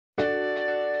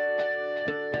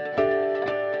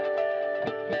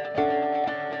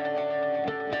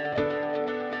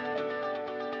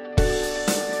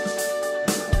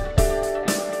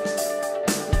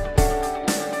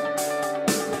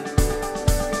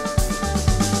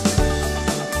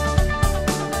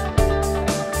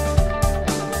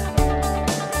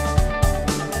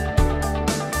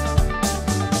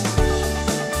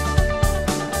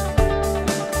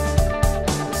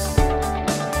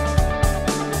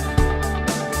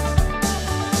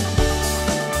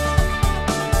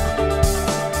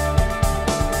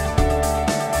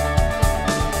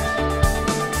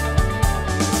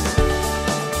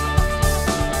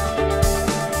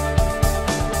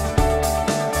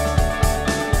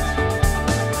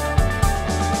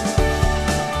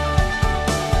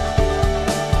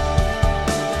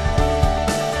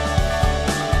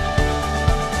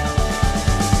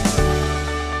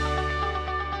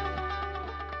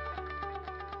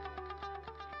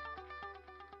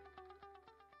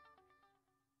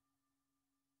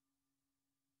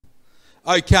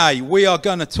Okay, we are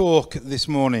going to talk this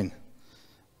morning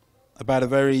about a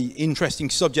very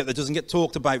interesting subject that doesn't get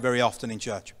talked about very often in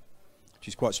church, which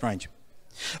is quite strange.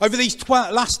 Over these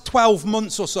last 12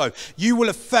 months or so, you will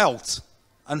have felt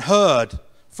and heard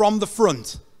from the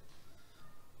front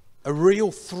a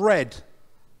real thread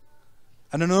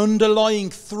and an underlying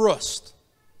thrust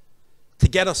to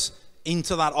get us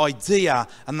into that idea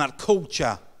and that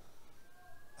culture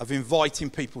of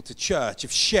inviting people to church,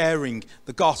 of sharing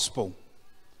the gospel,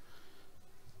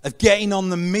 of getting on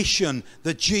the mission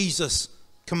that Jesus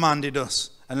commanded us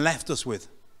and left us with,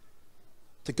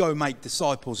 to go make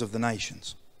disciples of the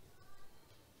nations.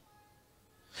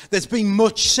 There's been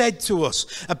much said to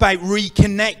us about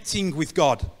reconnecting with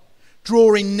God,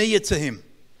 drawing near to Him,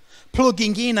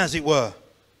 plugging in, as it were,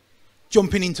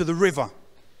 jumping into the river,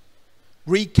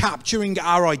 recapturing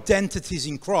our identities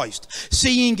in Christ,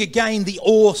 seeing again the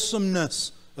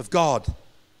awesomeness of God.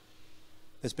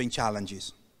 There's been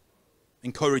challenges,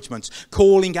 encouragements,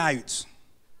 calling out.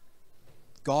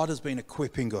 God has been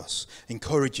equipping us,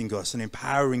 encouraging us and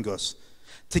empowering us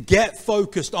to get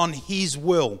focused on His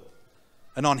will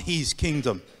and on His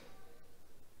kingdom.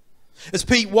 As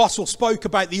Pete Wassell spoke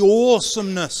about the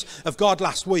awesomeness of God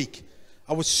last week,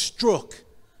 I was struck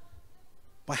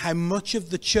by how much of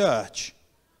the church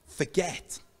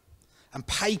forget and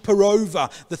paper over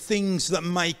the things that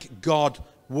make God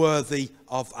worthy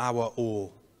of our awe.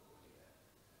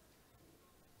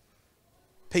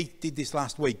 Pete did this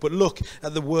last week, but look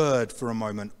at the word for a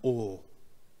moment, awe.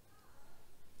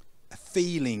 A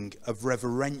feeling of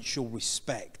reverential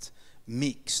respect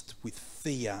mixed with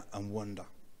fear and wonder.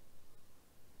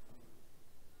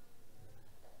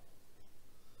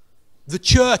 The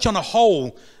church on a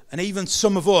whole, and even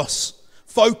some of us,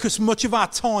 focus much of our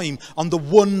time on the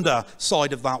wonder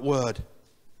side of that word.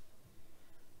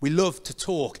 We love to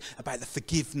talk about the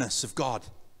forgiveness of God,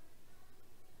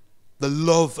 the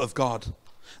love of God,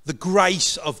 the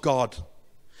grace of God,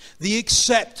 the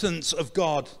acceptance of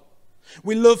God.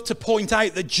 We love to point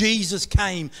out that Jesus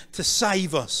came to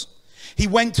save us. He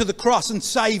went to the cross and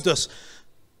saved us.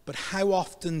 But how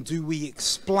often do we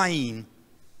explain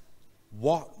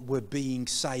what we're being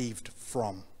saved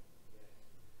from?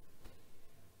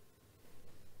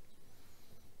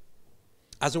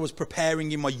 As I was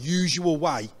preparing in my usual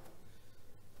way,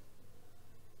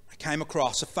 I came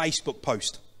across a Facebook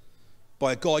post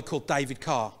by a guy called David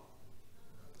Carr.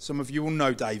 Some of you will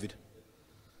know David.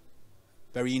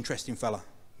 Very interesting fella.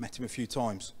 Met him a few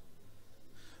times.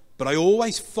 But I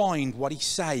always find what he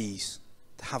says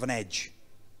to have an edge,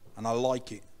 and I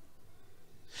like it.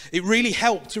 It really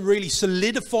helped to really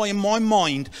solidify in my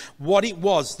mind what it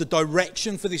was the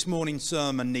direction for this morning's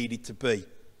sermon needed to be.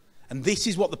 And this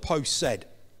is what the post said.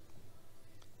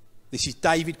 This is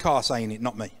David Carr saying it,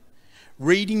 not me.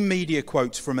 Reading media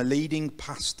quotes from a leading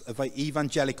past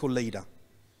evangelical leader,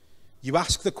 you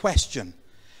ask the question,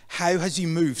 how has he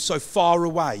moved so far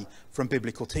away from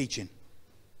biblical teaching?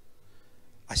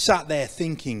 I sat there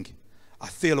thinking, I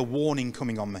feel a warning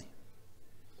coming on me.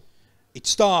 It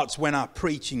starts when our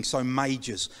preaching so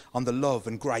majors on the love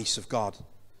and grace of God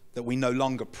that we no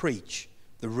longer preach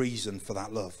the reason for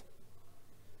that love.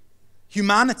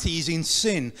 Humanity is in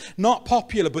sin, not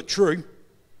popular but true.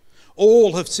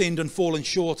 All have sinned and fallen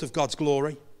short of God's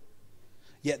glory.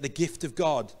 Yet the gift of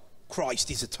God, Christ,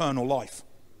 is eternal life.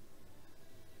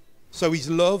 So His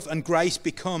love and grace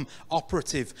become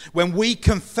operative when we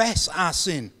confess our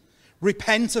sin,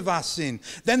 repent of our sin.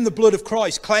 Then the blood of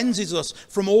Christ cleanses us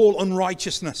from all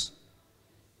unrighteousness.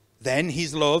 Then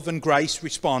His love and grace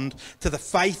respond to the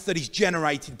faith that is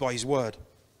generated by His word.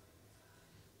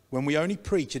 When we only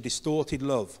preach a distorted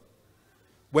love,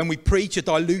 when we preach a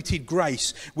diluted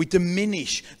grace, we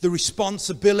diminish the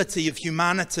responsibility of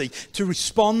humanity to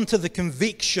respond to the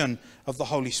conviction of the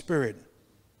Holy Spirit.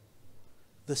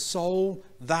 The soul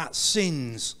that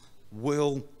sins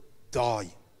will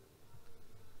die.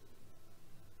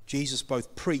 Jesus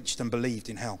both preached and believed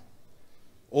in hell,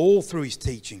 all through His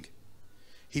teaching.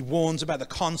 He warns about the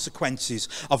consequences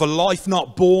of a life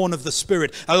not born of the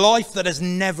Spirit, a life that has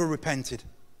never repented.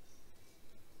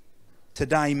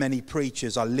 Today, many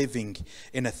preachers are living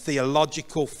in a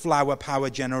theological flower power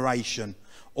generation.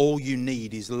 All you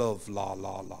need is love, la,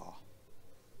 la, la.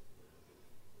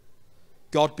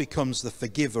 God becomes the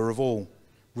forgiver of all,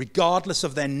 regardless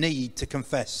of their need to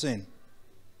confess sin.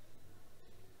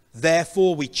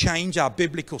 Therefore, we change our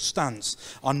biblical stance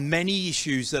on many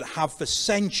issues that have for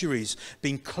centuries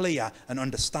been clear and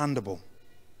understandable.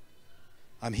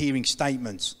 I'm hearing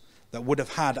statements that would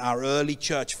have had our early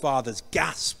church fathers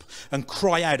gasp and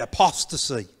cry out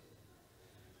apostasy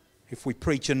if we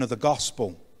preach another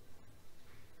gospel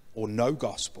or no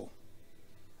gospel.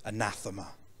 anathema.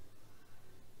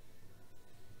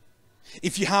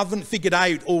 If you haven't figured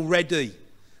out already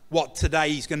what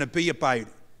today is going to be about,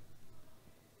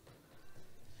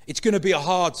 it's going to be a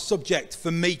hard subject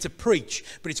for me to preach,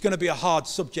 but it's going to be a hard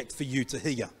subject for you to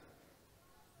hear.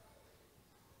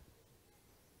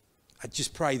 I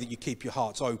just pray that you keep your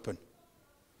hearts open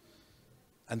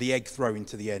and the egg throwing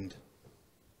to the end.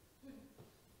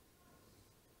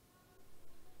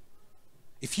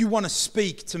 If you want to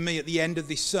speak to me at the end of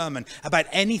this sermon about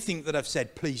anything that I've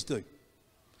said, please do.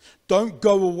 Don't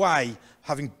go away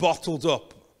having bottled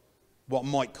up what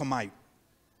might come out.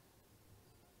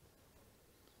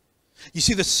 You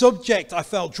see, the subject I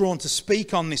felt drawn to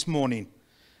speak on this morning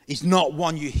is not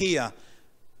one you hear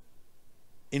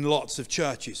in lots of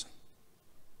churches.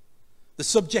 The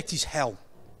subject is hell.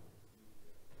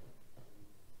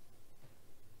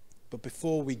 But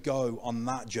before we go on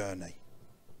that journey,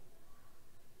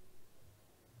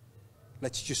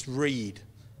 let's just read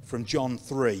from John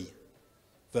 3,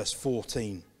 verse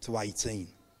 14 to 18.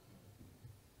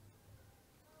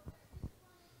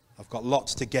 I've got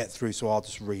lots to get through, so I'll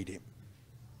just read it.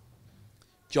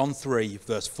 John 3,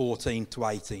 verse 14 to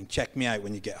 18. Check me out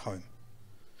when you get home.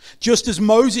 Just as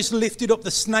Moses lifted up the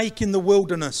snake in the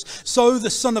wilderness, so the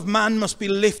Son of Man must be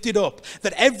lifted up,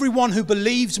 that everyone who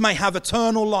believes may have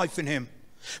eternal life in him.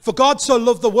 For God so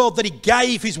loved the world that he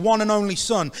gave his one and only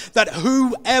Son, that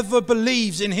whoever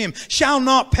believes in him shall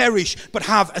not perish, but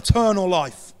have eternal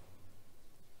life.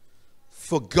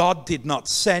 For God did not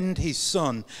send his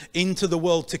Son into the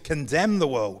world to condemn the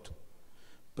world,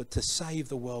 but to save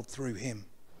the world through him.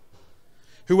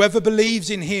 Whoever believes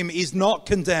in him is not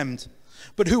condemned,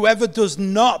 but whoever does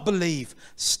not believe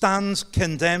stands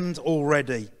condemned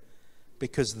already,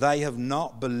 because they have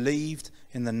not believed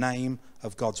in the name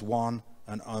of God's one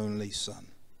and only Son.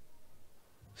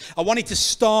 I wanted to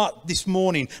start this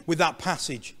morning with that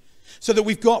passage so that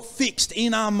we've got fixed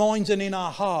in our minds and in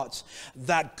our hearts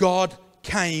that God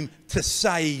came to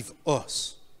save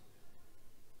us.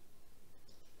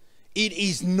 It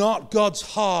is not God's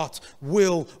heart,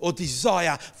 will, or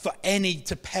desire for any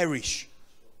to perish.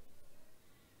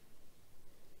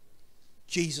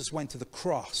 Jesus went to the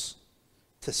cross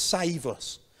to save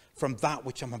us from that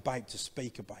which I'm about to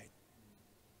speak about.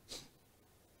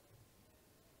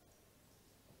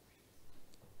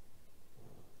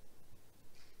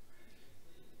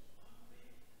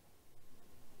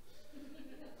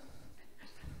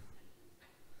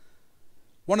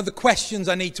 One of the questions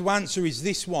I need to answer is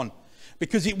this one,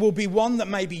 because it will be one that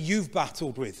maybe you've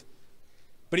battled with,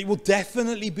 but it will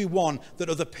definitely be one that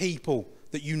other people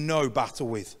that you know battle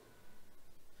with.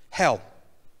 Hell,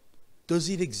 does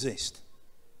it exist?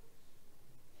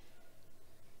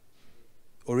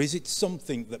 Or is it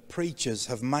something that preachers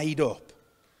have made up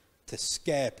to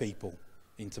scare people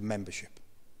into membership?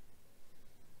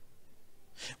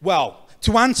 Well,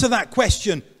 to answer that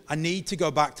question, I need to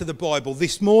go back to the Bible.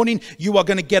 This morning, you are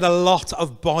going to get a lot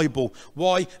of Bible.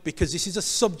 Why? Because this is a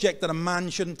subject that a man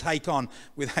shouldn't take on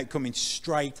without coming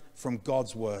straight from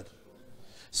God's word.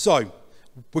 So,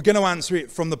 we're going to answer it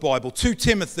from the Bible. 2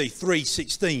 Timothy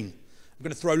 3:16. I'm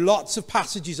going to throw lots of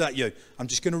passages at you. I'm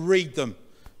just going to read them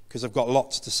because I've got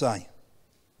lots to say.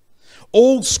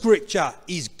 All scripture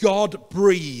is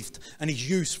God-breathed and is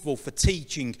useful for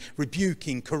teaching,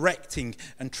 rebuking, correcting,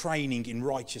 and training in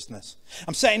righteousness.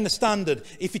 I'm setting the standard.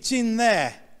 If it's in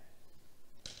there,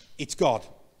 it's God.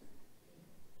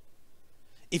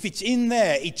 If it's in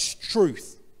there, it's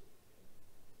truth.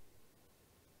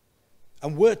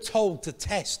 And we're told to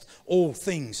test all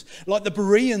things. Like the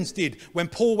Bereans did when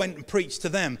Paul went and preached to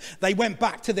them. They went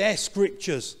back to their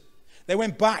scriptures. They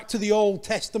went back to the Old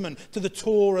Testament, to the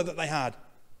Torah that they had.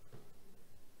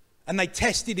 And they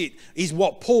tested it. Is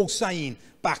what Paul's saying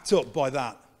backed up by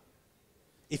that?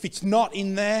 If it's not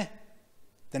in there,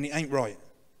 then it ain't right.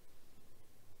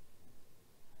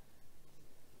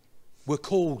 We're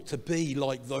called to be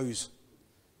like those.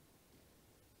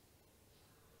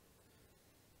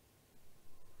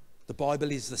 The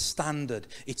Bible is the standard.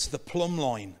 It's the plumb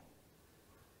line.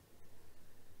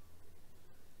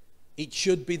 It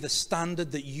should be the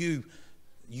standard that you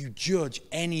judge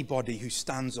anybody who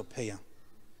stands up here.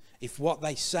 If what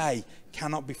they say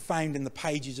cannot be found in the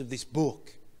pages of this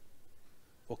book,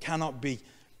 or cannot be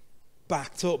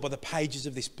backed up by the pages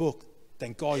of this book,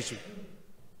 then guys,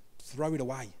 throw it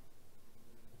away.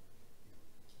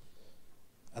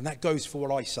 And that goes for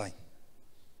what I say.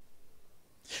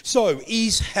 So,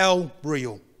 is hell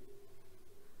real?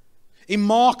 In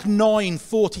Mark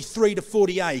 9:43 to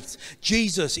 48,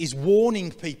 Jesus is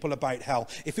warning people about hell.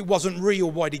 If it wasn't real,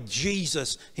 why did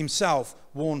Jesus himself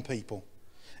warn people?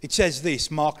 It says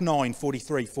this, Mark 9,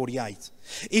 43, 48.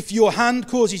 If your hand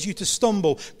causes you to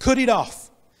stumble, cut it off.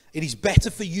 It is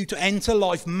better for you to enter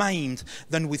life maimed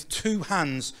than with 2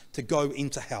 hands to go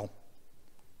into hell,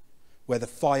 where the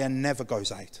fire never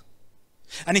goes out.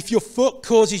 And if your foot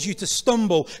causes you to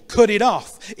stumble, cut it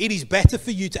off. It is better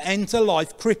for you to enter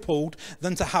life crippled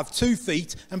than to have 2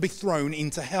 feet and be thrown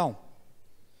into hell.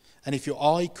 And if your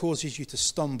eye causes you to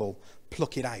stumble,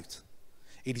 pluck it out.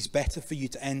 It is better for you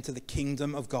to enter the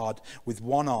kingdom of God with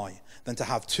 1 eye than to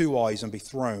have 2 eyes and be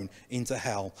thrown into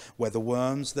hell, where the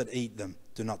worms that eat them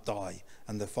do not die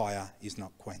and the fire is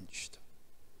not quenched.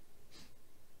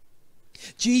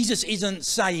 Jesus isn't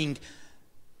saying,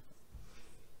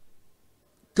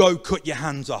 go cut your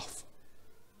hands off.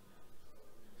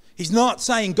 He's not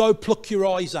saying, go pluck your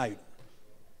eyes out.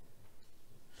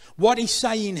 What he's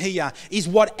saying here is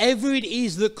whatever it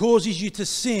is that causes you to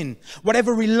sin,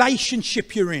 whatever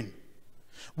relationship you're in,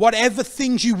 whatever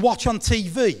things you watch on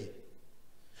TV,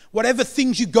 whatever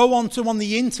things you go onto on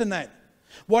the internet,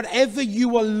 whatever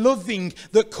you are loving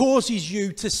that causes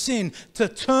you to sin, to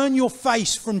turn your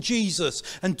face from Jesus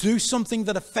and do something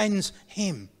that offends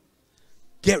him,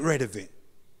 get rid of it.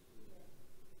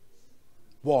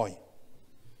 Why?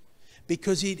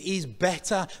 Because it is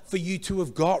better for you to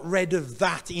have got rid of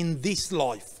that in this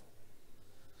life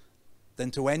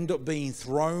than to end up being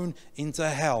thrown into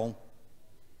hell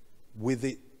with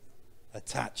it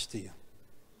attached to you,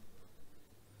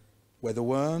 where the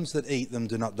worms that eat them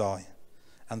do not die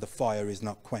and the fire is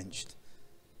not quenched.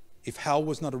 If hell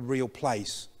was not a real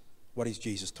place, what is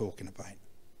Jesus talking about?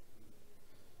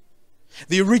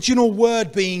 The original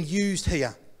word being used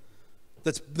here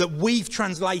that we've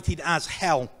translated as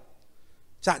hell,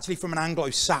 it's actually from an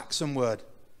Anglo-Saxon word.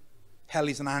 Hell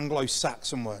is an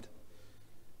Anglo-Saxon word.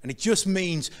 And it just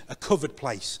means a covered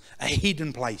place, a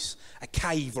hidden place, a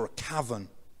cave or a cavern.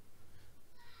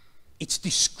 It's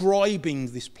describing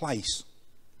this place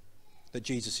that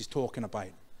Jesus is talking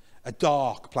about. A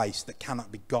dark place that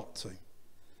cannot be got to.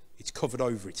 It's covered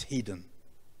over, it's hidden.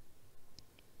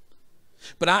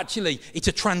 But actually, it's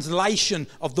a translation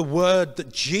of the word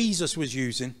that Jesus was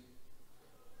using,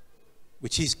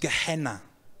 which is Gehenna,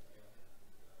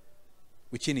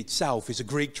 which in itself is a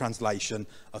Greek translation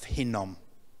of Hinnom,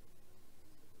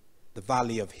 the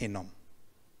valley of Hinnom.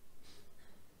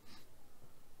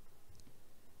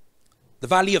 The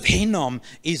valley of Hinnom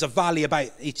is a valley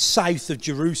it's south of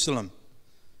Jerusalem.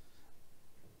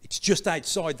 It's just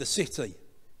outside the city.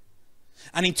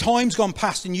 And in times gone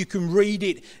past, and you can read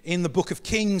it in the book of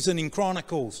Kings and in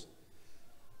Chronicles,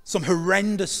 some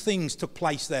horrendous things took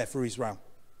place there for Israel.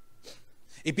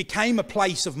 It became a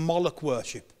place of Moloch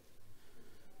worship,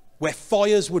 where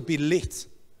fires would be lit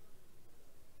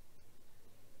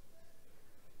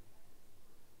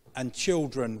and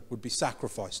children would be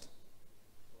sacrificed.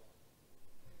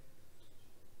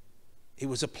 It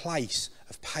was a place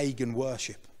of pagan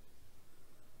worship.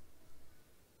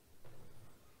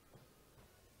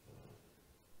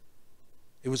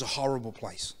 It was a horrible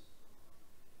place.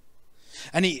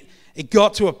 And it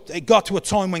got to a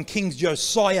time when King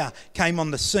Josiah came on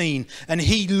the scene, and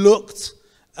he looked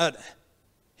at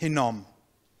Hinnom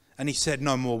and he said,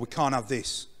 no more, we can't have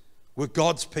this. We're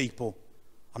God's people.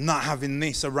 I'm not having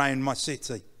this around my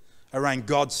city, around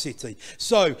God's city.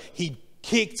 So he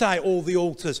kicked out all the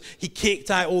altars. He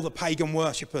kicked out all the pagan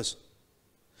worshippers.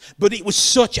 But it was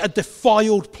such a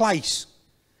defiled place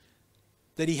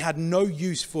that he had no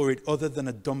use for it other than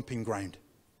a dumping ground.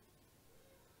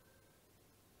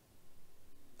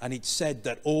 And it said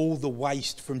that all the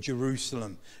waste from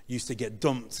Jerusalem used to get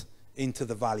dumped into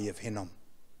the valley of Hinnom.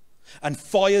 And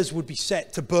fires would be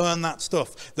set to burn that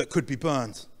stuff that could be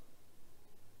burned.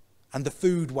 And the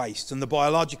food waste and the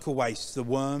biological waste, the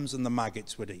worms and the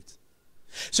maggots would eat.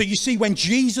 So you see, when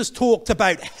Jesus talked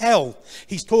about hell,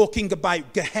 he's talking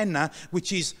about Gehenna,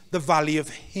 which is the valley of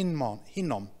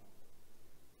Hinnom.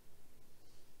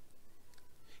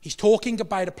 He's talking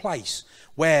about a place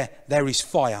where there is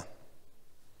fire,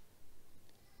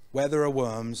 where there are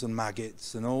worms and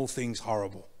maggots and all things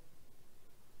horrible,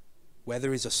 where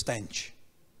there is a stench,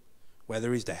 where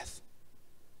there is death,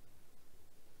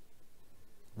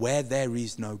 where there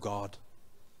is no God.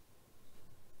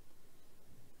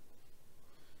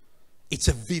 It's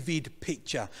a vivid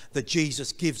picture that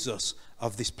Jesus gives us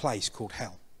of this place called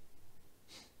hell.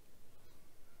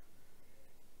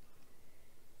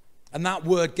 And that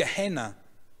word Gehenna,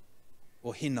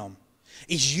 or Hinnom,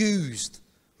 is used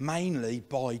mainly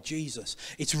by Jesus.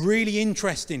 It's really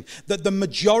interesting that the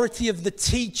majority of the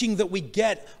teaching that we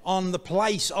get on the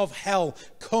place of hell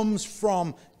comes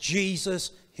from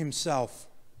Jesus himself.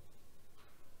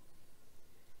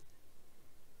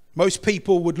 Most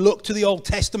people would look to the Old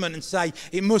Testament and say,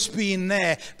 it must be in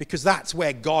there because that's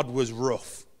where God was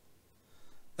rough.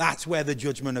 That's where the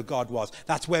judgment of God was.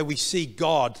 That's where we see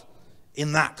God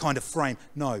in that kind of frame.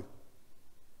 No.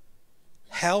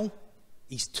 Hell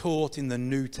is taught in the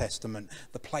New Testament,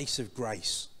 the place of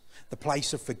grace, the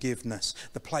place of forgiveness,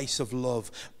 the place of love,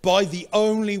 by the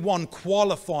only one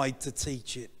qualified to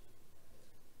teach it.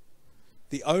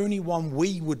 The only one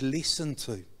we would listen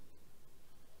to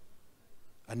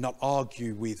and not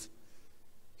argue with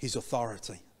his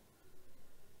authority.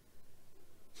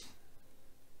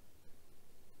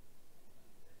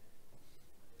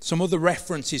 Some other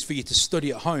references for you to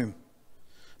study at home.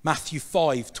 Matthew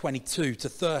 5:22 to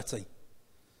 30.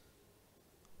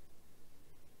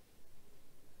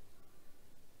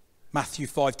 Matthew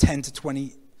 5:10 to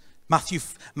 20. Matthew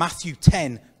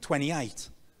 10:28.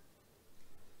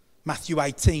 Matthew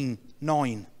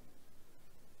 18:9.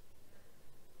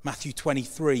 Matthew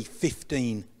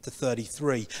 23:15 to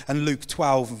 33. And Luke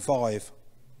 12:5.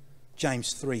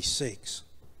 James 3:6.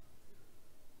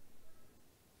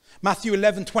 Matthew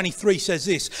 11:23 says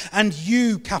this, and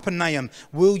you, Capernaum,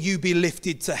 will you be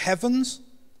lifted to heavens?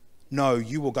 No,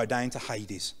 you will go down to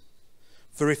Hades.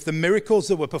 For if the miracles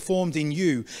that were performed in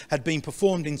you had been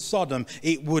performed in Sodom,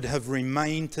 it would have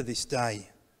remained to this day.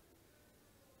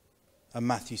 And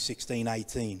Matthew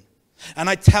 16:18. And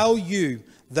I tell you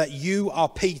that you are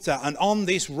Peter, and on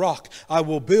this rock I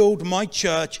will build my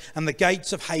church, and the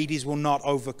gates of Hades will not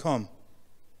overcome.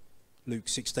 Luke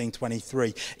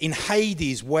 16:23. In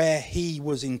Hades, where he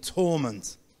was in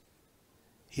torment,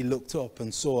 he looked up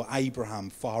and saw Abraham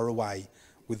far away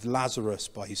with Lazarus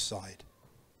by his side.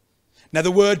 Now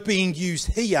the word being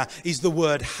used here is the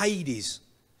word Hades.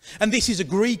 And this is a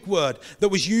Greek word that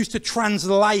was used to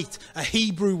translate a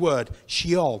Hebrew word,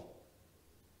 Sheol.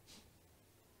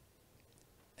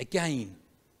 Again,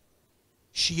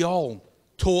 Sheol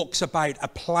talks about a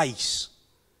place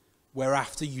where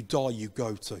after you die you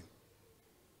go to.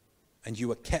 And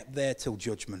you are kept there till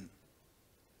judgment.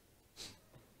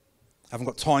 I haven't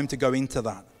got time to go into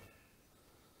that.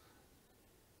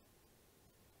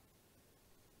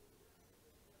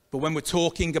 But when we're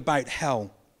talking about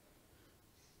hell,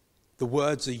 the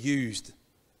words are used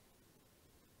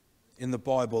in the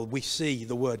Bible. We see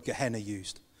the word Gehenna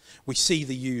used. We see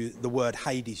the word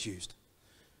Hades used.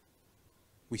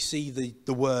 We see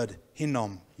the word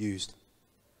Hinnom used.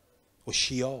 Or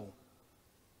Sheol.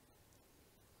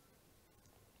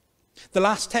 The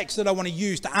last text that I want to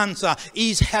use to answer,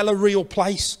 is hell a real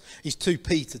place, is 2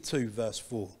 Peter 2 verse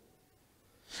 4.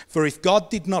 For if God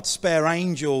did not spare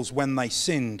angels when they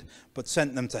sinned, but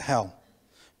sent them to hell,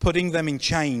 putting them in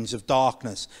chains of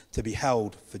darkness to be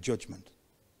held for judgment.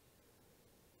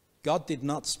 God did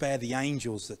not spare the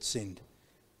angels that sinned.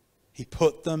 He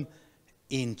put them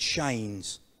in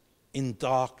chains, in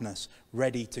darkness,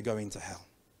 ready to go into hell.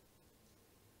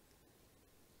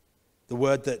 The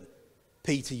word that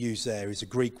Peter used there is a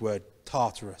Greek word,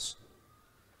 Tartarus.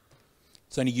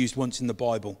 It's only used once in the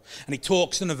Bible. And he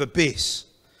talks of an abyss,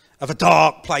 of a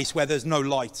dark place where there's no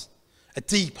light, a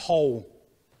deep hole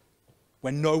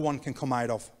where no one can come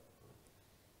out of.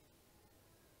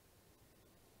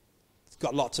 It's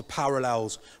got lots of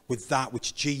parallels with that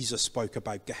which Jesus spoke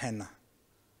about, Gehenna,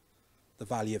 the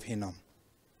valley of Hinnom.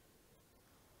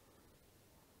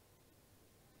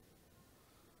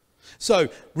 So,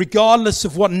 regardless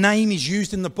of what name is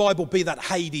used in the Bible, be that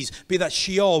Hades, be that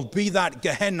Sheol, be that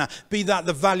Gehenna, be that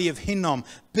the valley of Hinnom,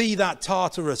 be that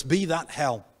Tartarus, be that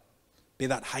hell, be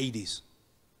that Hades.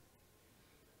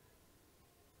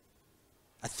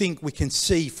 I think we can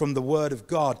see from the Word of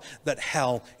God that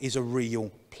hell is a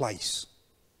real place.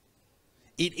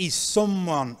 It is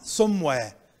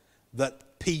somewhere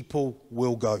that people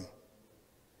will go.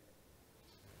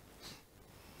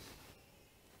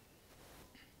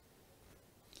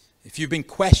 If you've been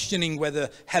questioning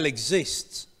whether hell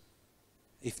exists,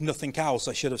 if nothing else,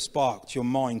 I should have sparked your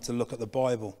mind to look at the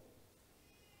Bible.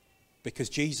 Because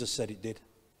Jesus said it did.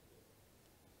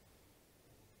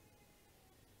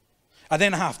 I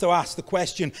then have to ask the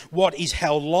question, what is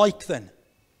hell like then?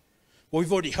 Well,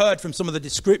 we've already heard from some of the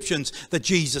descriptions that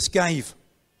Jesus gave.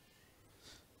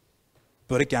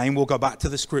 But again, we'll go back to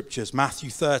the scriptures. Matthew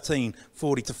 13,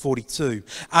 40 to 42.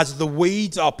 As the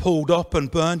weeds are pulled up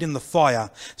and burned in the fire,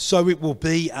 so it will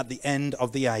be at the end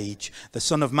of the age. The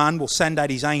Son of Man will send out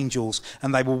his angels,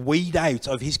 and they will weed out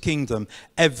of his kingdom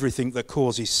everything that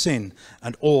causes sin,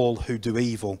 and all who do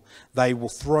evil. They will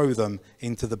throw them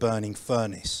into the burning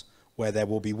furnace, where there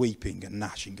will be weeping and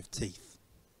gnashing of teeth.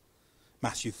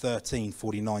 Matthew 13,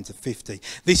 49 to 50.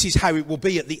 This is how it will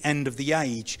be at the end of the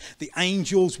age. The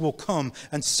angels will come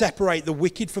and separate the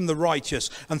wicked from the righteous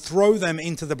and throw them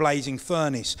into the blazing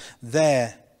furnace,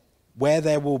 where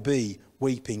there will be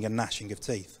weeping and gnashing of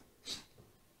teeth.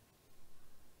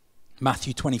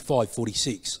 Matthew 25,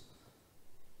 46.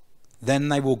 Then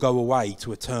they will go away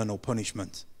to eternal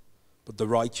punishment, but the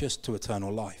righteous to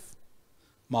eternal life.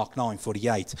 Mark 9,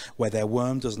 48, where their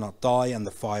worm does not die and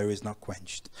the fire is not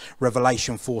quenched.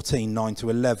 Revelation 14, 9 to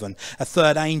 11. A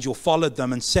third angel followed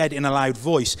them and said in a loud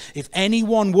voice, if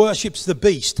anyone worships the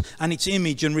beast and its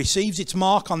image and receives its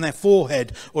mark on their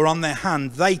forehead or on their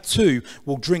hand, they too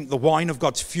will drink the wine of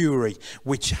God's fury,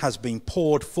 which has been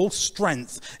poured full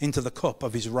strength into the cup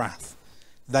of his wrath.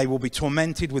 They will be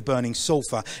tormented with burning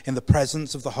sulfur in the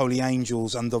presence of the holy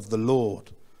angels and of the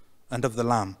Lord and of the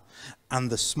Lamb. And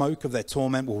the smoke of their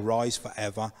torment will rise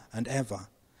forever and ever.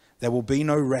 There will be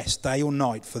no rest day or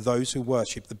night for those who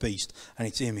worship the beast and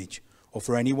its image, or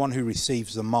for anyone who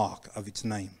receives the mark of its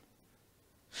name.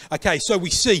 Okay, so we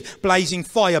see blazing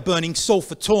fire, burning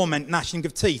sulfur, torment, gnashing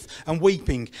of teeth, and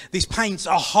weeping. This paints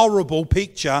a horrible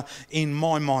picture in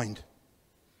my mind.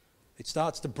 It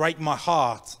starts to break my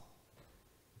heart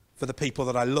for the people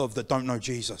that I love that don't know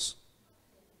Jesus.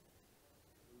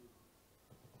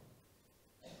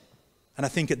 And I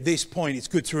think at this point it's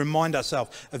good to remind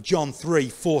ourselves of John 3,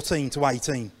 14 to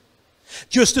 18.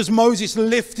 Just as Moses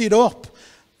lifted up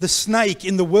the snake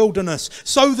in the wilderness,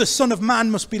 so the Son of Man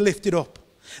must be lifted up,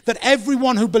 that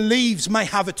everyone who believes may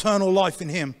have eternal life in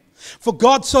him. For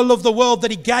God so loved the world that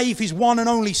he gave his one and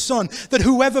only Son, that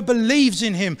whoever believes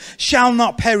in him shall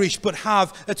not perish but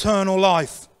have eternal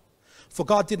life. For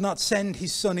God did not send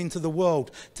his Son into the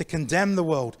world to condemn the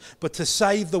world, but to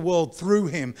save the world through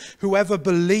him. Whoever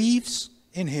believes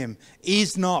in him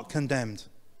is not condemned.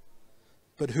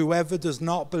 But whoever does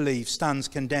not believe stands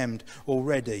condemned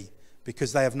already,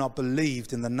 because they have not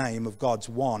believed in the name of God's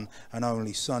one and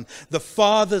only Son. The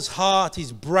Father's heart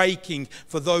is breaking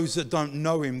for those that don't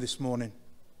know him this morning.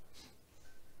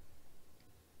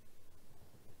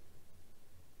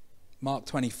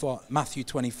 Matthew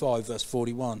 25, verse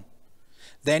 41.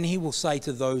 Then he will say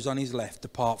to those on his left,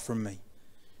 depart from me,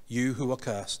 you who are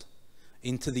cursed,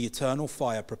 into the eternal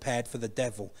fire prepared for the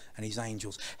devil and his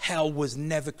angels. Hell was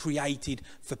never created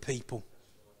for people.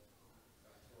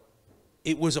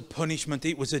 It was a punishment.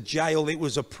 It was a jail. It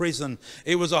was a prison.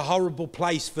 It was a horrible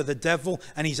place for the devil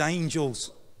and his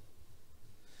angels.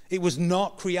 It was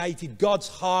not created. God's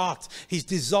heart, his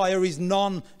desire is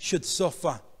none should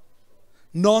suffer.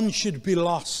 None should be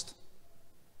lost.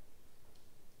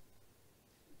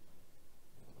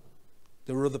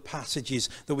 There are other passages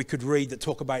that we could read that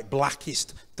talk about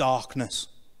blackest darkness,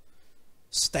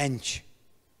 stench,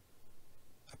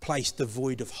 a place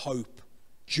devoid of hope,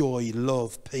 joy,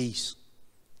 love, peace,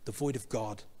 devoid of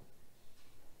God.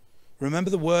 Remember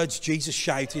the words Jesus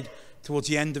shouted towards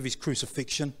the end of his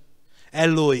crucifixion?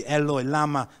 Eloi, Eloi,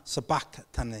 lama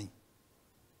sabachthani.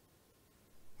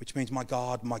 Which means, my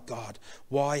God,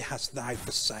 why hast thou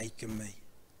forsaken me?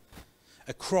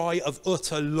 A cry of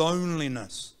utter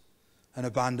loneliness and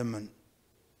abandonment.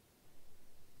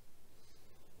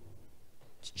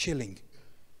 It's chilling.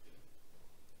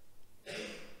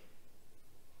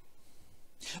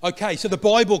 Okay, so the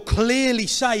Bible clearly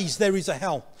says there is a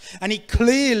hell, and it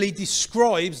clearly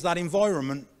describes that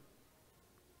environment.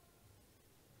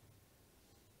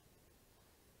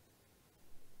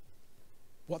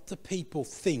 What do people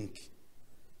think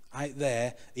out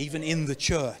there, even in the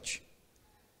church?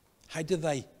 How do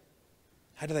they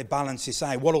balance this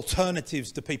out? What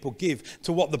alternatives do people give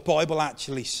to what the Bible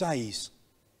actually says?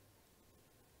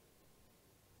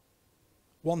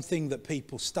 One thing that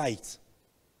people state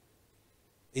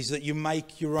is that you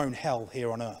make your own hell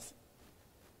here on earth.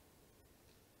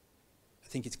 I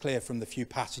think it's clear from the few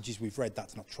passages we've read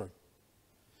that's not true.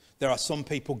 There are some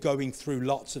people going through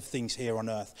lots of things here on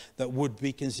earth that would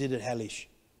be considered hellish,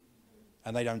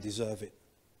 and they don't deserve it.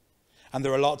 And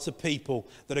there are lots of people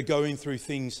that are going through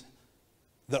things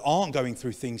that aren't going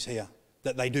through things here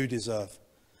that they do deserve.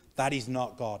 That is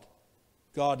not God.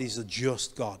 God is a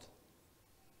just God.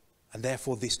 And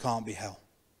therefore this can't be hell.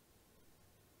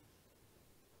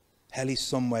 Hell is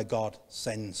somewhere God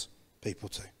sends people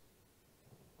to.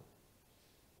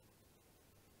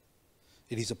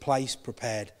 It is a place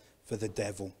prepared for the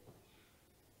devil.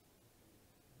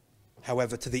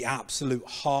 However, to the absolute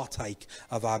heartache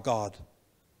of our God,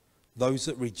 those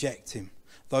that reject him,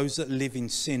 those that live in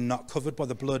sin, not covered by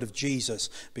the blood of Jesus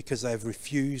because they have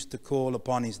refused to call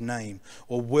upon his name,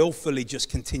 or willfully just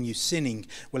continue sinning,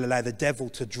 will allow the devil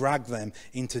to drag them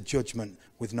into judgment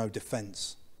with no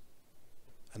defense.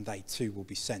 and they too will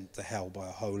be sent to hell by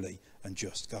a holy and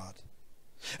just God.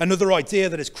 Another idea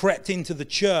that has crept into the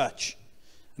church,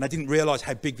 and I didn't realize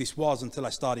how big this was until I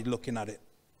started looking at it,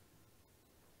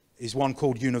 is one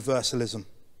called universalism.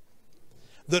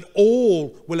 That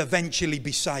all will eventually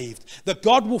be saved. That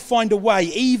God will find a way,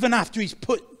 even after he's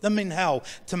put them in hell,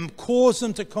 to cause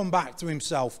them to come back to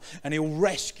himself, and he'll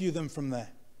rescue them from there.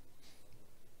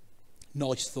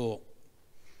 Nice thought.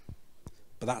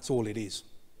 But that's all it is.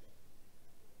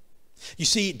 You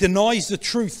see, it denies the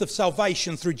truth of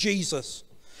salvation through Jesus.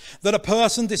 That a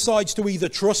person decides to either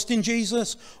trust in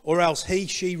Jesus or else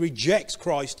she rejects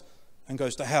Christ and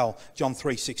goes to hell. John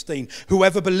 3:16.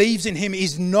 Whoever believes in him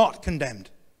is not condemned,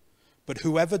 but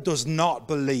whoever does not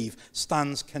believe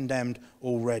stands condemned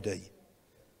already,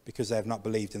 because they have not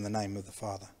believed in the name of the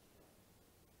Father,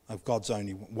 of God's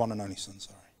only one and only Son.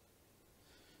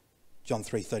 John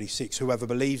 3:36. Whoever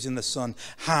believes in the Son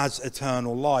has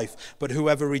eternal life, but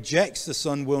whoever rejects the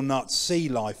Son will not see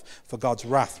life, for God's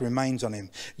wrath remains on him.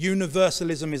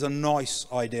 Universalism is a nice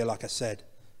idea, like I said,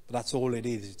 but that's all it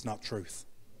is. It's not truth.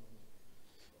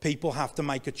 People have to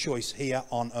make a choice here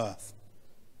on earth.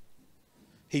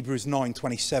 Hebrews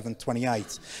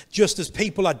 9:27-28. Just as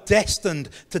people are destined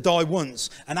to die once,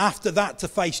 and after that to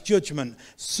face judgment,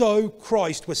 so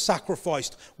Christ was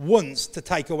sacrificed once to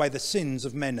take away the sins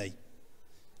of many.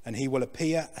 And he will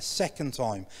appear a second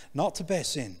time, not to bear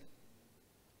sin,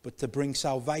 but to bring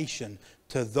salvation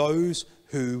to those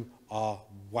who are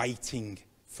waiting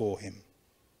for him.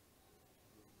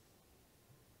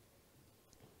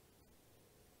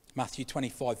 Matthew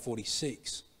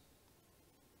 25:46.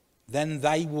 Then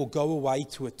they will go away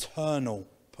to eternal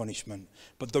punishment,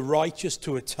 but the righteous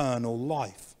to eternal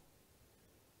life.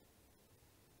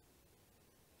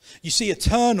 You see,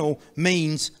 eternal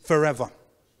means forever.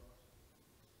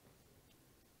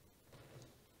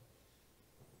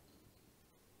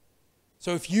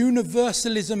 So if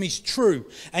universalism is true,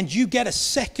 and you get a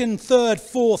second, third,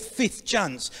 fourth, fifth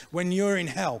chance when you're in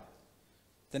hell,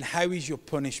 then how is your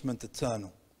punishment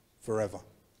eternal, forever?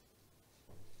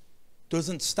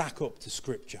 Doesn't stack up to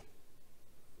Scripture.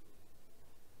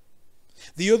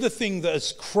 The other thing that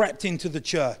has crept into the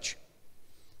church,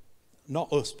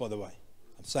 not us, by the way,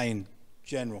 I'm saying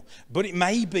general, but it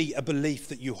may be a belief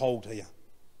that you hold here.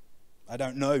 I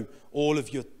don't know all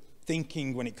of your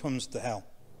thinking when it comes to hell.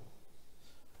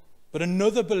 But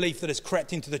another belief that has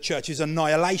crept into the church is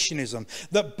annihilationism.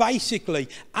 That basically,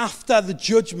 after the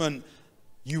judgment,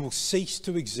 you will cease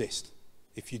to exist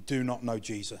if you do not know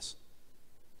Jesus.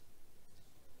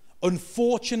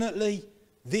 Unfortunately,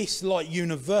 this, like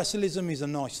universalism, is a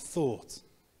nice thought.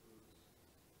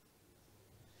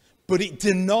 But it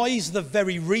denies the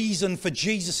very reason for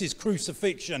Jesus'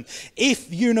 crucifixion.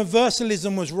 If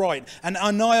universalism was right and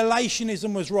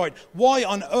annihilationism was right, why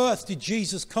on earth did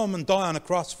Jesus come and die on a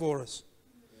cross for us?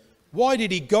 Why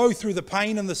did he go through the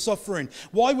pain and the suffering?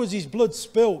 Why was his blood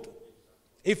spilt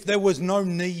if there was no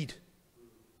need?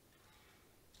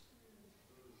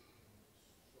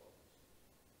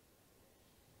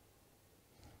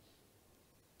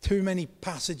 Too many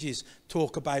passages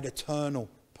talk about eternal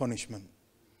punishment.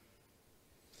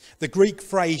 The Greek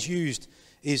phrase used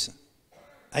is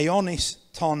aionis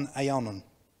ton aionon.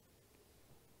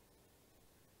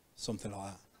 Something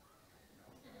like that.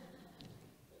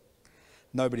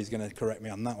 Nobody's going to correct me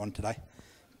on that one today,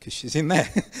 because she's in there.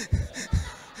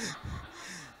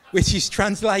 Which is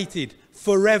translated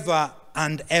forever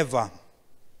and ever.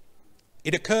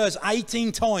 It occurs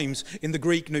 18 times in the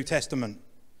Greek New Testament.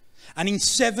 And in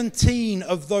 17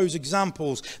 of those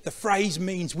examples, the phrase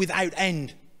means without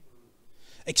end,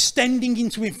 extending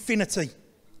into infinity.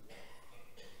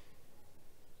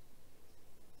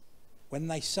 When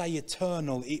they say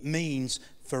eternal, it means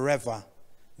forever.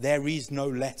 There is no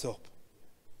let up.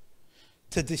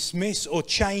 To dismiss or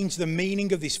change the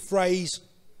meaning of this phrase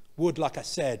would, like I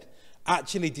said,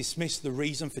 actually dismiss the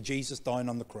reason for Jesus dying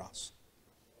on the cross.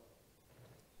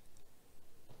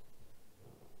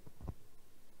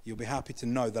 You'll be happy to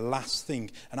know the last thing,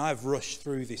 and I've rushed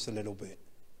through this a little bit,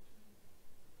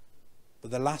 but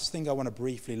the last thing I want to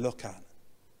briefly look at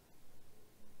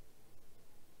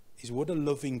is, would a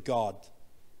loving God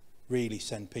really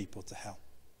send people to hell?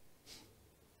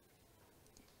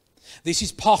 This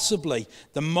is possibly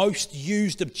the most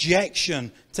used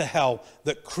objection to hell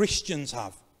that Christians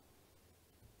have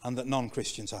and that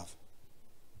non-Christians have.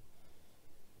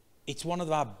 It's one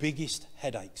of our biggest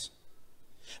headaches,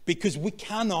 because we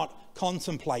cannot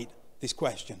contemplate this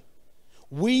question.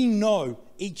 We know,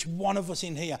 each one of us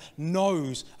in here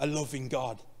knows a loving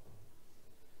God.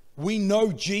 We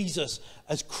know Jesus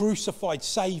as crucified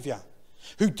Saviour,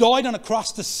 who died on a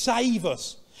cross to save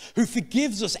us. who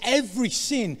forgives us every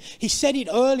sin. He said it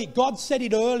early. God said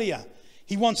it earlier.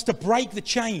 He wants to break the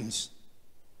chains.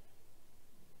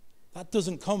 That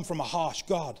doesn't come from a harsh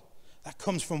God. That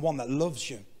comes from one that loves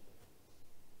you.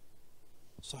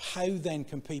 So how then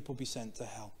can people be sent to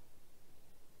hell?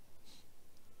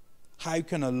 How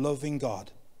can a loving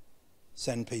God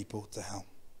send people to hell?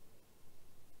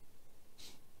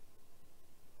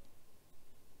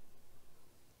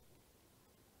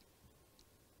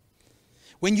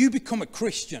 When you become a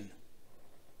Christian,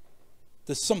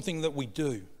 there's something that we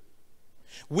do.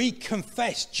 We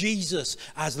confess Jesus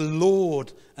as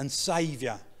Lord and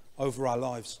Saviour over our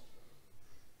lives.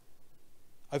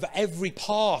 Over every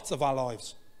part of our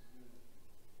lives.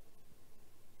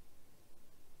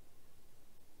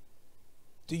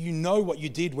 Do you know what you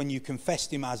did when you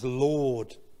confessed him as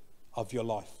Lord of your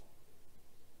life?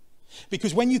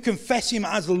 Because when you confess him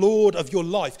as Lord of your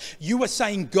life, you are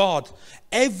saying, God,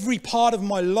 every part of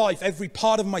my life, every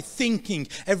part of my thinking,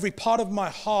 every part of my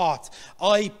heart,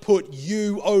 I put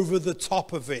you over the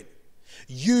top of it.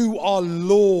 You are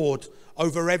Lord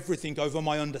over everything, over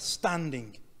my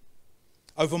understanding,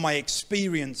 over my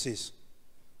experiences,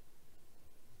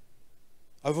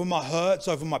 over my hurts,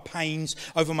 over my pains,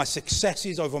 over my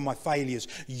successes, over my failures.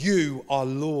 You are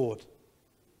Lord.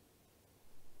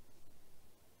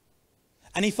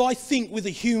 And if I think with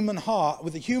a human heart,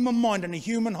 with a human mind and a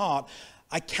human heart,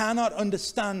 I cannot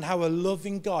understand how a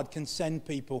loving God can send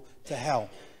people to hell.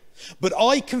 But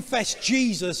I confess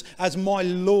Jesus as my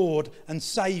Lord and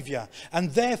Saviour,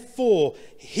 and therefore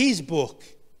his book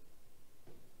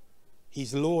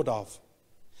he's Lord of.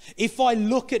 If I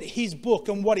look at his book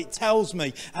and what it tells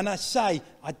me, and I say,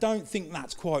 I don't think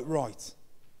that's quite right,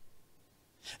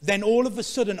 then all of a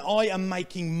sudden I am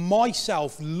making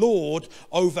myself Lord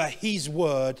over his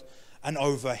word and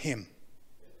over him.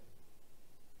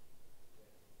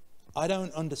 I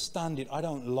don't understand it. I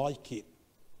don't like it.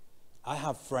 I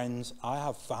have friends, I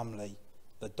have family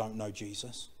that don't know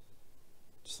Jesus,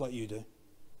 just like you do.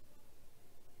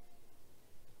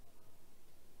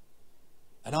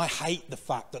 And I hate the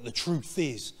fact that the truth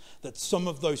is that some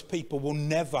of those people will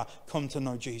never come to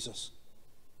know Jesus.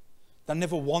 They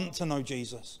never want to know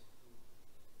Jesus.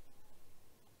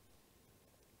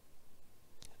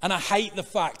 And I hate the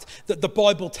fact that the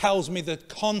Bible tells me the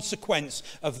consequence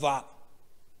of that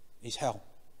is hell.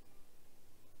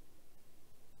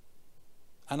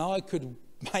 And I could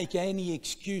make any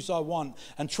excuse I want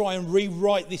and try and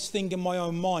rewrite this thing in my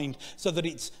own mind so that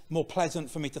it's more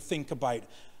pleasant for me to think about.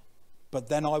 But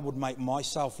then I would make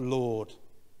myself Lord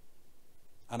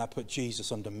and I put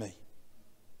Jesus under me.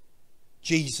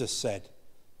 Jesus said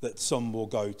that some will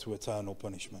go to eternal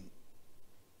punishment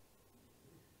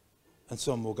and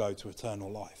some will go to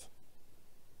eternal life.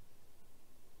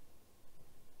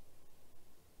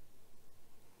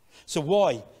 So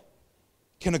why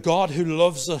can a God who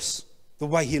loves us the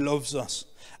way he loves us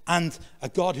and a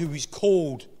God who is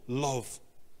called love,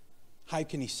 how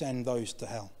can he send those to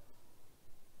hell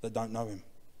that don't know him?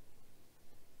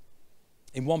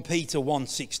 In 1 Peter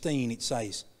 1:16 it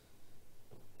says,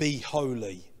 be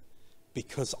holy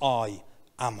because I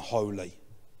am holy.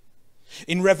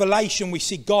 In Revelation we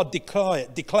see God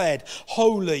declared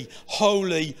holy,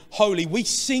 holy, holy. We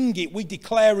sing it, we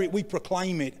declare it, we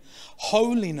proclaim it.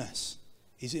 Holiness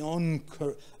is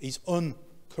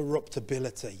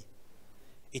uncorruptibility.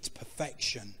 It's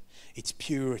perfection. It's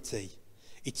purity.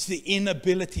 It's the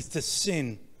inability to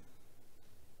sin.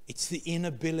 It's the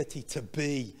inability to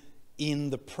be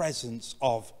in the presence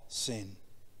of sin.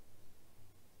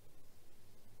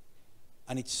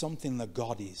 And it's something that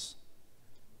God is.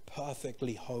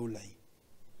 Perfectly holy.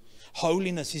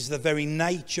 Holiness is the very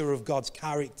nature of God's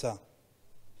character.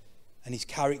 And his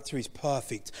character is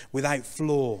perfect, without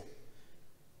flaw.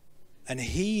 And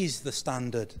he is the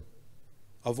standard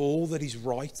of all that is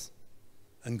right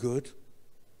and good.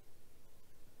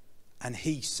 And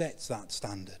he sets that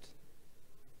standard.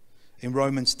 In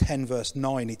Romans 10 verse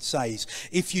 9 it says,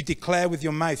 if you declare with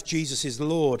your mouth Jesus is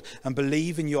Lord and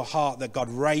believe in your heart that God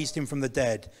raised him from the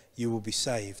dead, you will be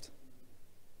saved.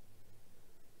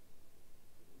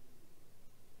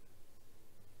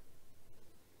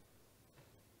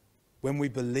 When we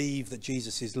believe that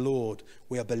Jesus is Lord,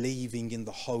 we are believing in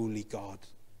the holy God.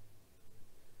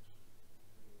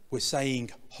 We're saying,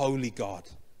 holy God,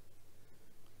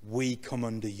 we come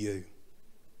under you.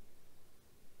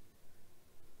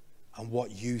 And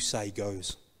what you say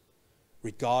goes,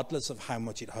 regardless of how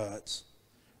much it hurts,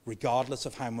 regardless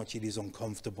of how much it is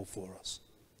uncomfortable for us.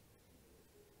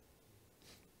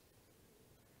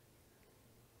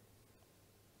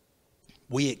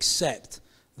 We accept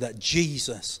that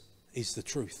Jesus is the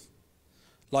truth.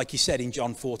 Like he said in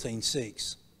John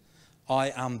 14:6,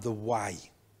 I am the way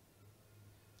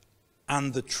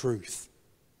and the truth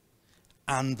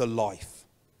and the life.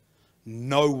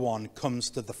 No one comes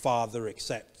to the Father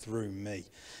except through me.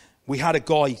 We had a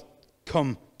guy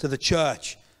come to the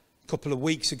church a couple of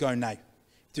weeks ago now.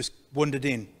 Just wandered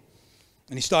in.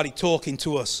 And he started talking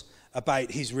to us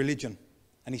about his religion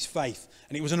and his faith.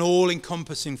 And it was an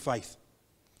all-encompassing faith.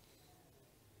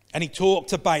 And he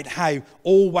talked about how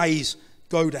always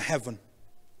go to heaven.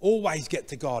 Always get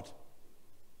to God.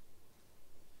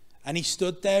 And he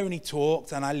stood there and he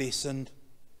talked and I listened.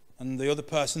 And the other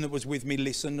person that was with me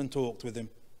listened and talked with him.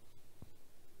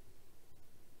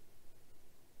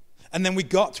 And then we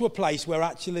got to a place where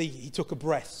actually he took a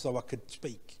breath so I could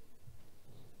speak.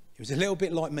 He was a little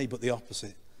bit like me, but the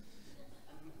opposite.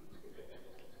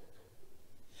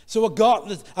 So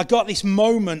I got this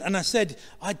moment and I said,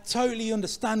 I totally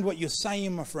understand what you're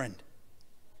saying, my friend.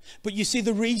 But you see,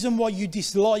 the reason why you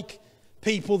dislike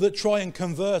people that try and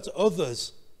convert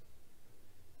others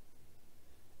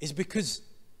is because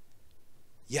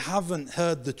you haven't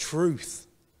heard the truth.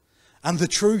 And the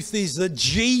truth is that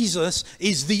Jesus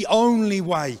is the only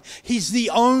way. He's the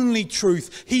only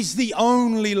truth. He's the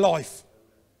only life.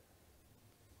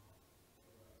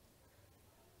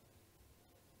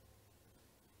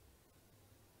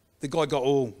 The guy got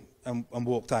all and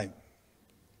walked out.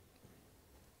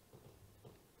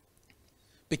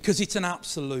 Because it's an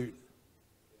absolute.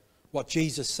 What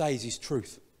Jesus says is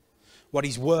truth. What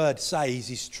his word says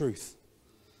is truth.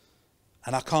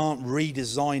 And I can't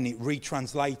redesign it,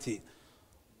 retranslate it,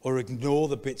 or ignore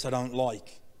the bits I don't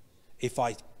like if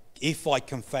I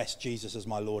confess Jesus as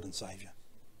my Lord and Saviour.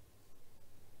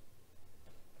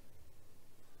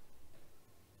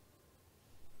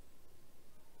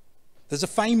 There's a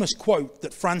famous quote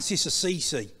that Francis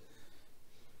Assisi,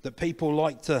 that people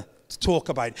like to talk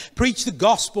about. Preach the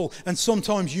gospel and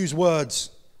sometimes use words.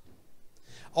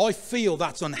 I feel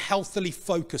that's unhealthily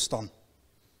focused on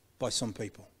by some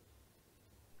people.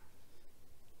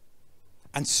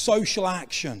 And social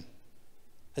action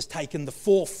has taken the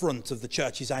forefront of the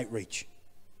church's outreach.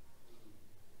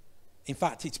 In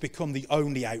fact, it's become the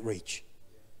only outreach.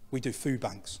 We do food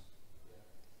banks.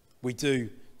 We do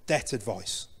debt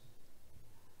advice.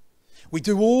 We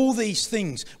do all these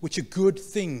things which are good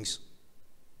things.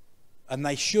 And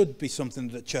they should be something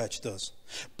that the church does.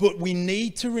 But we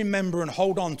need to remember and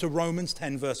hold on to Romans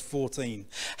 10 verse 14.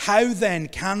 How then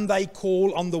can they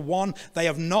call on the one they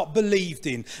have not believed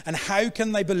in? And how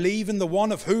can they believe in the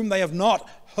one of whom they have not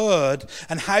heard?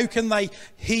 And how can they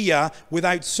hear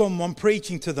without someone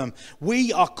preaching to them?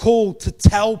 We are called to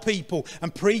tell people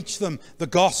and preach them the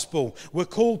gospel. We're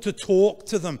called to talk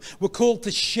to them. We're called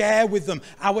to share with them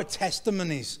our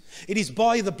testimonies. It is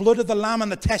by the blood of the Lamb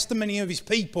and the testimony of his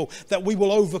people that we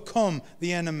will overcome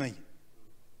the enemy.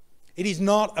 It is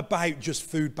not about just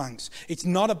food banks. It's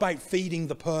not about feeding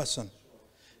the person.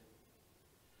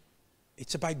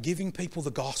 It's about giving people the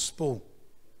gospel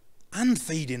and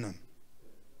feeding them.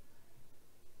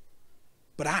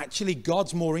 But actually,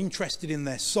 God's more interested in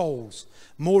their souls,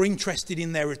 more interested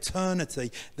in their eternity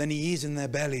than he is in their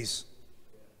bellies.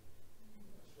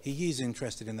 He is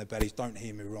interested in their bellies, don't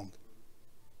hear me wrong.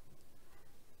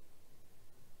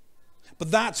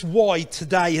 But that's why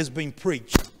today has been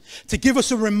preached. To give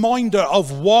us a reminder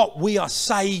of what we are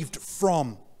saved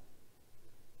from.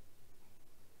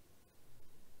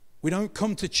 We don't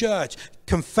come to church,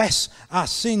 confess our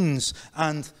sins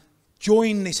and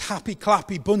join this happy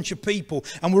clappy bunch of people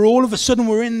and all of a sudden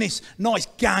we're in this nice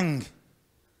gang.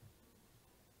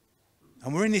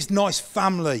 And we're in this nice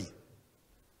family.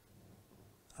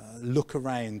 Look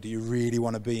around, do you really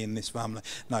want to be in this family?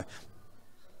 No.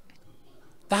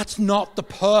 That's not the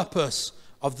purpose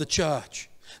of the church.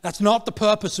 That's not the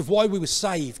purpose of why we were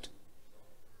saved.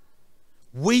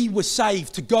 We were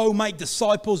saved to go make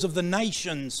disciples of the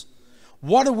nations.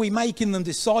 What are we making them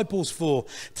disciples for?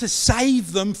 To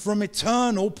save them from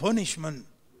eternal punishment.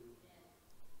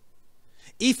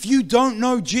 If you don't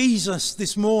know Jesus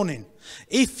this morning,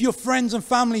 if your friends and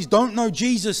families don't know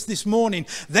Jesus this morning,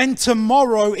 then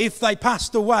tomorrow, if they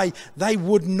passed away, they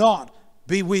would not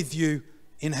be with you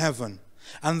in heaven.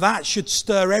 And that should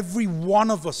stir every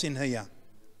one of us in here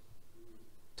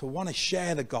to want to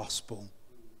share the gospel,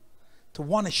 to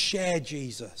want to share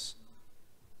Jesus.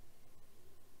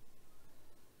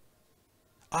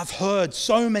 I've heard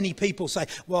so many people say,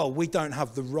 well, we don't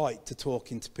have the right to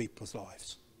talk into people's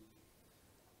lives.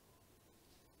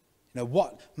 You know,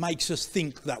 what makes us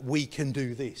think that we can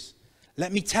do this?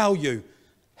 Let me tell you,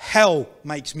 hell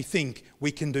makes me think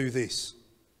we can do this.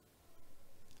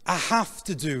 I have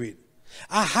to do it.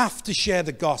 I have to share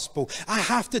the gospel. I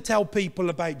have to tell people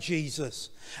about Jesus.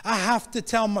 I have to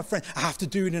tell my friends. I have to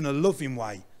do it in a loving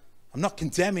way. I'm not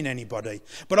condemning anybody,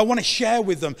 but I want to share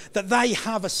with them that they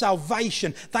have a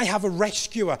salvation. They have a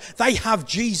rescuer. They have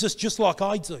Jesus just like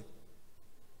I do.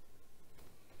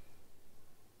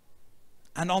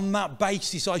 And on that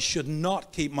basis, I should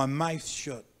not keep my mouth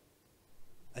shut.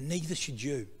 And neither should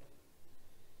you.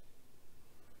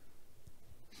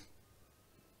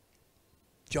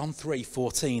 John 3,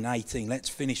 14, 18. Let's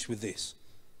finish with this.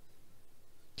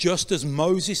 Just as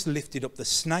Moses lifted up the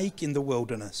snake in the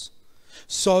wilderness,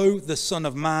 so the Son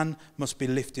of Man must be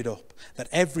lifted up, that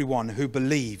everyone who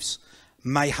believes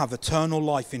may have eternal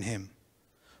life in him.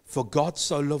 For God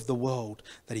so loved the world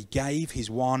that he gave his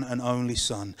one and only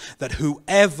Son, that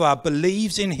whoever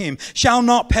believes in him shall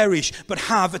not perish, but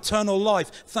have eternal life.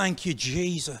 Thank you,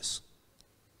 Jesus.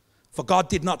 For God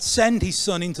did not send his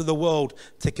Son into the world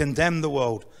to condemn the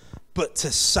world, but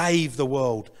to save the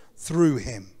world through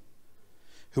him.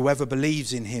 Whoever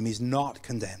believes in him is not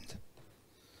condemned,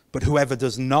 but whoever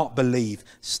does not believe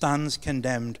stands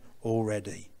condemned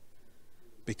already,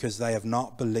 because they have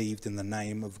not believed in the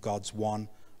name of God's one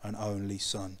and only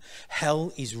Son.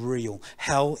 Hell is real.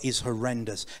 Hell is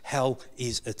horrendous. Hell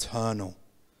is eternal.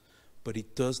 But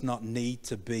it does not need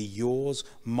to be yours,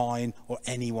 mine, or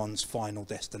anyone's final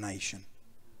destination.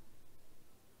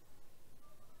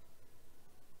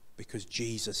 Because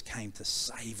Jesus came to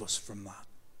save us from that.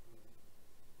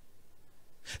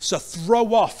 So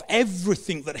throw off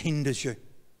everything that hinders you.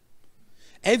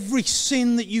 Every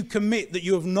sin that you commit that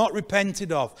you have not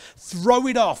repented of, throw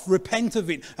it off, repent of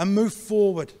it, and move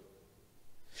forward.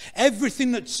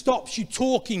 Everything that stops you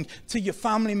talking to your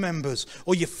family members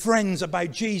or your friends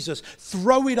about Jesus,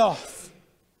 throw it off.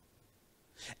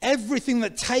 Everything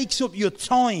that takes up your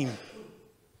time,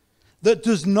 that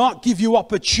does not give you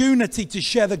opportunity to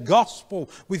share the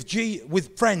gospel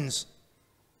with friends,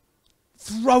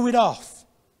 throw it off.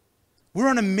 We're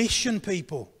on a mission,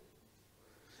 people.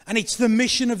 And it's the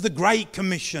mission of the Great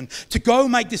Commission, to go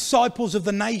make disciples of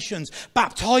the nations,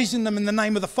 baptizing them in the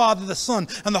name of the Father, the Son,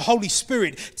 and the Holy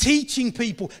Spirit, teaching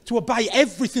people to obey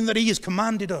everything that he has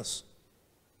commanded us.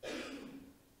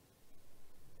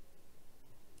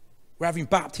 We're having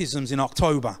baptisms in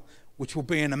October, which will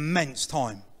be an immense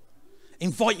time.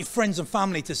 Invite your friends and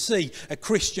family to see a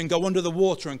Christian go under the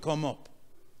water and come up.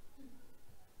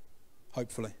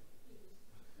 Hopefully.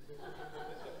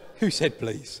 Who said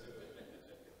please?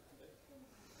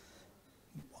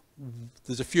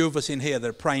 There's a few of us in here that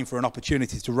are praying for an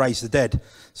opportunity to raise the dead.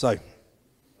 So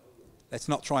let's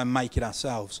not try and make it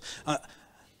ourselves. I'm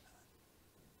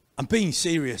being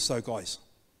serious though, guys.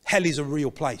 Hell is a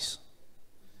real place.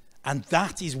 And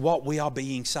that is what we are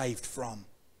being saved from.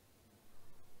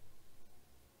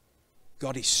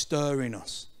 God is stirring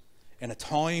us in a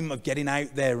time of getting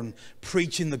out there and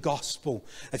preaching the gospel,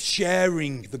 of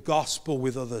sharing the gospel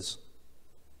with others.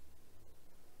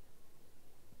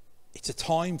 It's a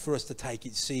time for us to take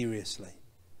it seriously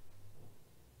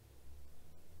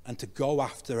and to go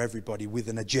after everybody with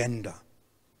an agenda.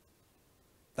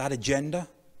 That agenda,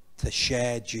 to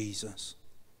share Jesus.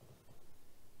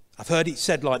 I've heard it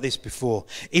said like this before.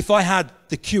 If I had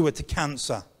the cure to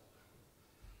cancer,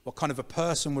 what kind of a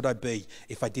person would I be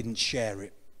if I didn't share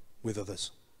it with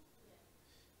others?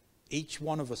 Each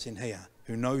one of us in here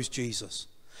who knows Jesus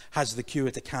has the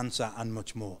cure to cancer and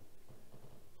much more.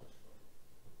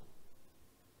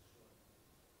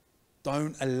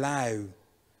 Don't allow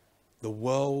the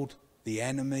world, the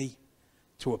enemy,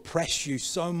 to oppress you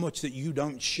so much that you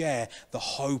don't share the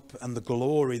hope and the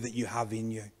glory that you have in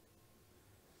you.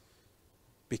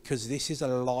 Because this is a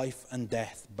life and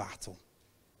death battle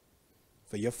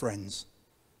for your friends,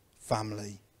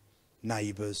 family,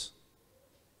 neighbours,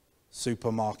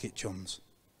 supermarket chums.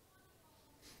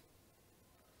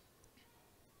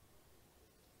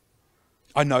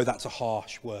 I know that's a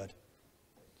harsh word.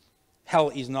 Hell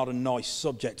is not a nice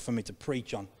subject for me to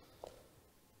preach on.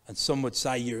 And some would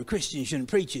say, you're a Christian, you shouldn't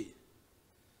preach it.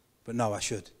 But no, I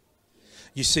should.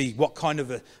 You see, what kind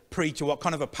of a preacher, what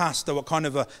kind of a pastor, what kind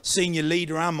of a senior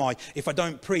leader am I if I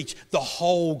don't preach the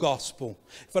whole gospel?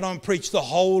 If I don't preach the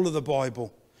whole of the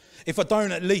Bible? If I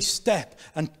don't at least step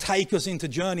and take us into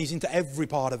journeys into every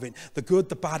part of it, the good,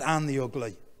 the bad, and the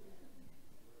ugly.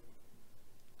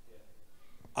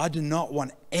 I do not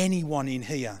want anyone in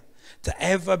here to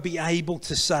ever be able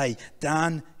to say,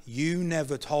 Dan, you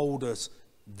never told us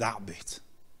that bit.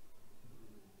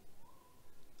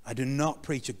 I do not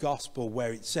preach a gospel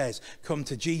where it says, come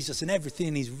to Jesus and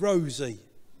everything is rosy.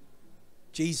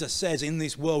 Jesus says, in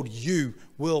this world you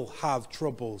will have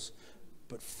troubles,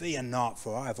 but fear not,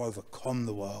 for I have overcome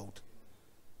the world.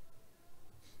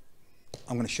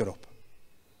 I'm going to shut up.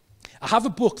 I have a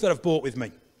book that I've brought with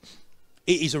me.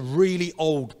 It is a really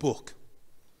old book.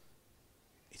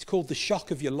 It's called The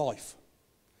Shock of Your Life.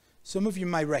 Some of you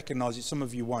may recognise it, some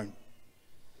of you won't.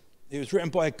 It was written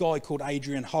by a guy called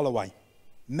Adrian Holloway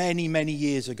many, many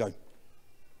years ago.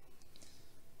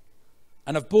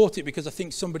 And I've bought it because I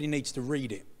think somebody needs to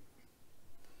read it.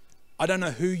 I don't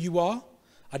know who you are.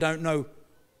 I don't know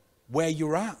where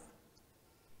you're at.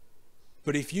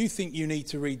 But if you think you need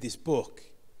to read this book,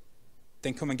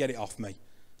 then come and get it off me.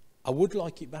 I would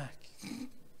like it back.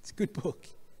 It's a good book.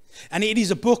 And it is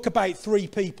a book about 3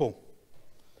 people.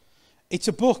 It's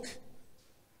a book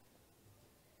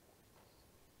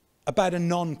about a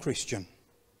non-Christian,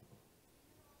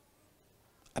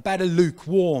 about a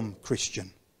lukewarm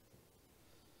Christian,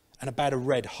 and about a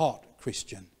red-hot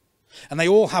Christian. And they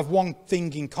all have one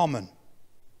thing in common.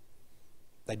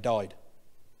 They died.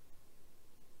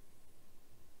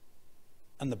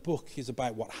 And the book is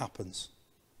about what happens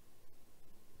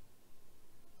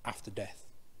after death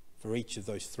for each of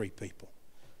those 3 people.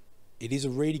 It is a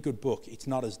really good book. It's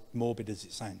not as morbid as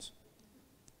it sounds.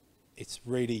 It's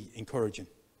really encouraging,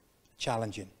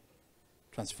 challenging,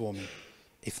 transforming.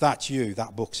 If that's you,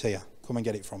 that book's here. Come and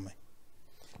get it from me.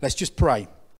 Let's just pray.